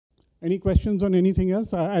Any questions on anything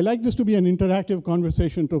else? I like this to be an interactive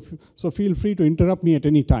conversation, so feel free to interrupt me at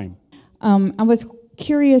any time. I was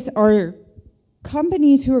curious, are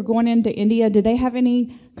companies who are going into India, do they have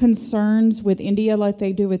any concerns with India like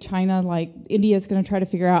they do with China? Like India is going to try to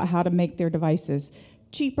figure out how to make their devices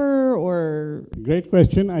cheaper or? Great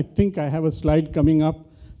question. I think I have a slide coming up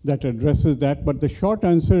that addresses that, but the short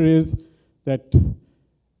answer is that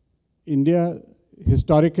India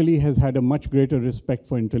historically has had a much greater respect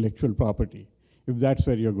for intellectual property, if that's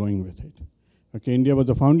where you're going with it. Okay, India was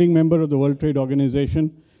a founding member of the World Trade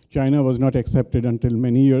Organization. China was not accepted until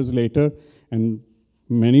many years later, and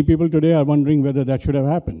many people today are wondering whether that should have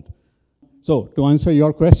happened. So, to answer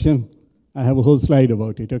your question, I have a whole slide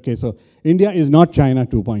about it. Okay, so India is not China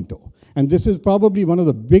 2.0. And this is probably one of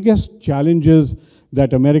the biggest challenges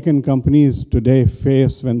that American companies today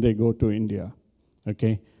face when they go to India.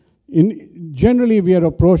 Okay. Generally, we are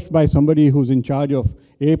approached by somebody who's in charge of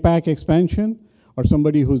APAC expansion or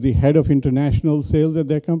somebody who's the head of international sales at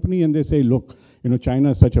their company, and they say, look,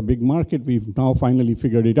 China is such a big market, we've now finally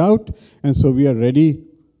figured it out, and so we are ready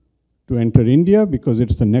to enter India because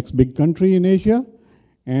it's the next big country in Asia,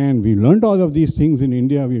 and we learned all of these things in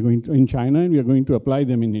India, in China, and we are going to apply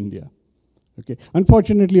them in India. Okay.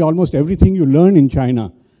 Unfortunately, almost everything you learn in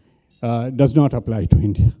China does not apply to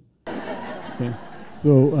India. Okay.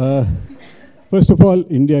 So, first of all,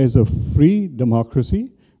 India is a free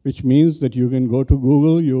democracy, which means that you can go to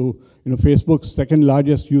Google. Facebook's second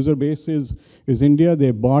largest user base is India. They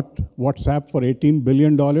bought WhatsApp for $18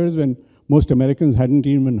 billion when most Americans hadn't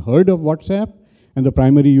even heard of WhatsApp, and the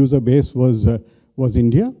primary user base was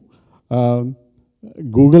India.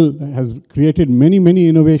 Google has created many, many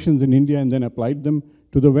innovations in India and then applied them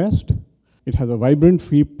to the West. It has a vibrant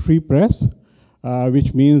free press,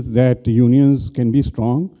 which means that unions can be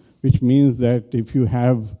strong, which means that if you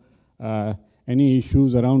have any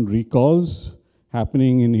issues around recalls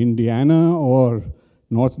happening in Indiana or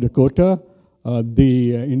North Dakota,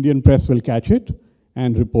 the Indian press will catch it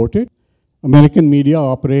and report it. American media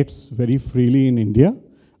operates very freely in India,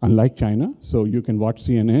 unlike China. So you can watch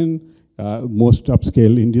CNN, most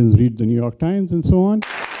upscale Indians read the New York Times and so on.